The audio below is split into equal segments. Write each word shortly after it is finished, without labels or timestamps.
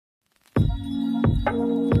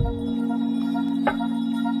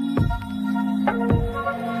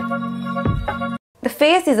The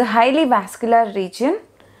face is a highly vascular region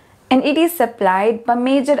and it is supplied by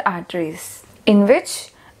major arteries, in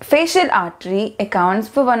which facial artery accounts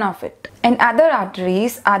for one of it. And other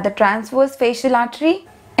arteries are the transverse facial artery,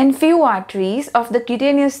 and few arteries of the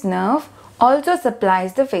cutaneous nerve also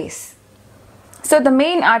supplies the face. So the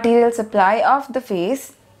main arterial supply of the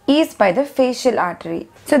face is by the facial artery.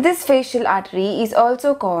 So this facial artery is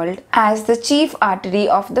also called as the chief artery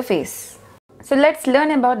of the face. So let's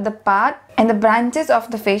learn about the path and the branches of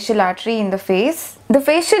the facial artery in the face. The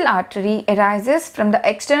facial artery arises from the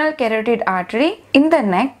external carotid artery in the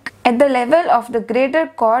neck at the level of the greater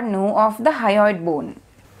cornu of the hyoid bone.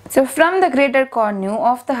 So from the greater cornu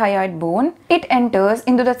of the hyoid bone, it enters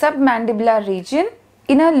into the submandibular region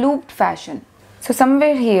in a looped fashion. So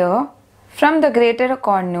somewhere here, from the greater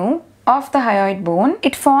cornu of the hyoid bone,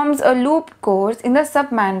 it forms a looped course in the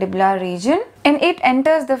submandibular region and it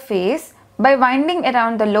enters the face by winding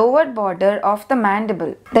around the lower border of the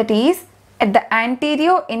mandible, that is, at the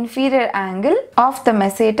anterior-inferior angle of the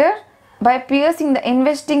masseter by piercing the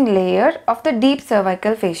investing layer of the deep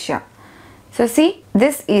cervical fascia. So see,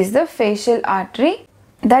 this is the facial artery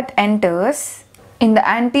that enters in the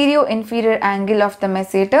anterior-inferior angle of the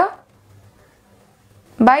masseter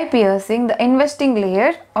by piercing the investing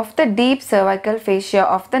layer of the deep cervical fascia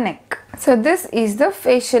of the neck. So this is the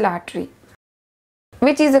facial artery,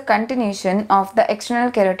 which is a continuation of the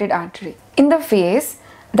external carotid artery. In the face,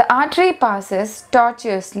 the artery passes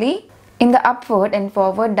tortuously in the upward and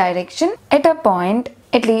forward direction at a point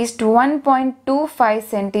at least 1.25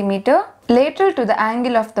 cm lateral to the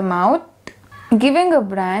angle of the mouth, giving a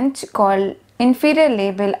branch called inferior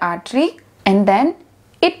labial artery, and then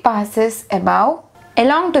it passes above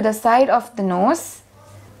along to the side of the nose,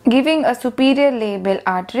 giving a superior labial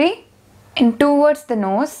artery, and towards the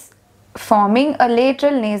nose, forming a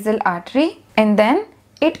lateral nasal artery, and then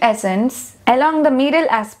it ascends along the medial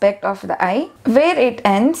aspect of the eye, where it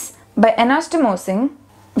ends by anastomosing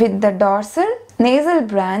with the dorsal nasal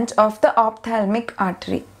branch of the ophthalmic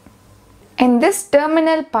artery. And this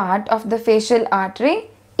terminal part of the facial artery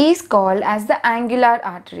is called as the angular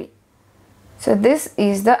artery. So this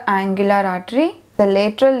is the angular artery, the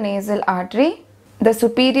lateral nasal artery, the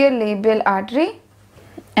superior labial artery,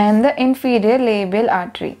 and the inferior labial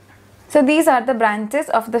artery. So these are the branches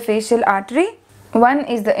of the facial artery. One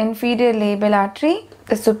is the inferior labial artery,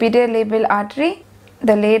 the superior labial artery,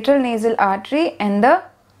 the lateral nasal artery, and the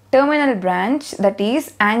terminal branch, that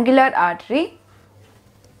is angular artery.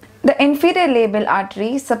 The inferior labial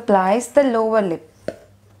artery supplies the lower lip.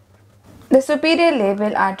 The superior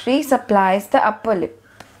labial artery supplies the upper lip.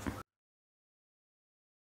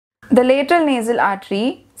 The lateral nasal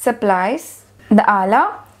artery supplies the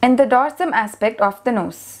ala and the dorsum aspect of the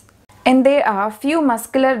nose. And there are few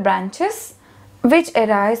muscular branches which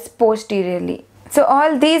arise posteriorly. So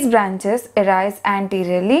all these branches arise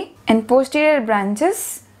anteriorly and posterior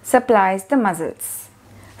branches supplies the muscles.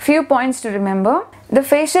 Few points to remember. The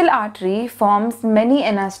facial artery forms many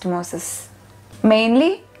anastomoses.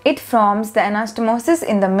 Mainly, it forms the anastomosis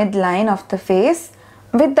in the midline of the face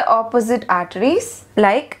with the opposite arteries,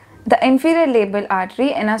 like the inferior labial artery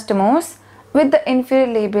anastomose with the inferior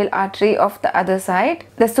labial artery of the other side,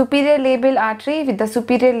 the superior labial artery with the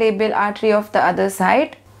superior labial artery of the other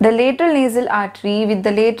side, the lateral nasal artery with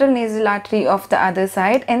the lateral nasal artery of the other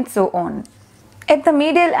side, and so on. At the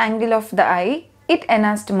medial angle of the eye, it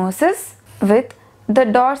anastomoses with the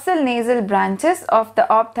dorsal nasal branches of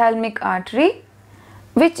the ophthalmic artery,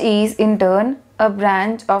 which is in turn a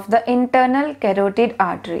branch of the internal carotid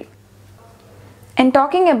artery. And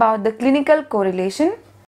talking about the clinical correlation,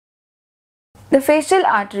 the facial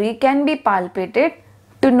artery can be palpated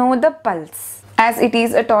to know the pulse, as it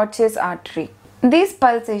is a tortuous artery. These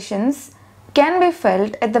pulsations can be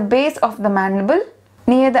felt at the base of the mandible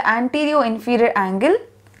near the anterior-inferior angle,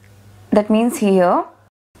 that means here,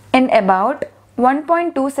 and about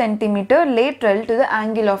 1.2 cm lateral to the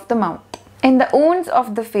angle of the mouth. And the wounds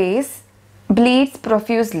of the face bleeds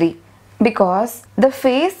profusely because the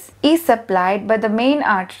face is supplied by the main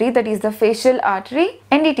artery, that is the facial artery,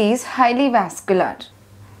 and it is highly vascular.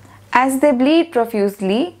 As they bleed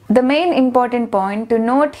profusely, the main important point to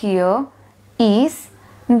note here is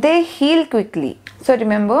they heal quickly. So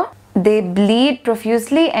remember, they bleed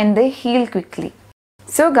profusely and they heal quickly.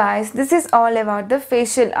 So guys, this is all about the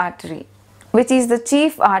facial artery, which is the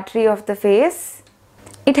chief artery of the face.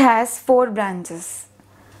 It has 4 branches: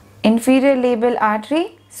 inferior labial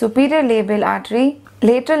artery, superior labial artery,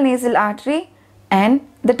 lateral nasal artery, and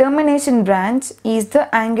the termination branch is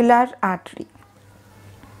the angular artery.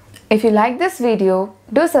 If you like this video,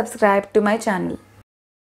 do subscribe to my channel.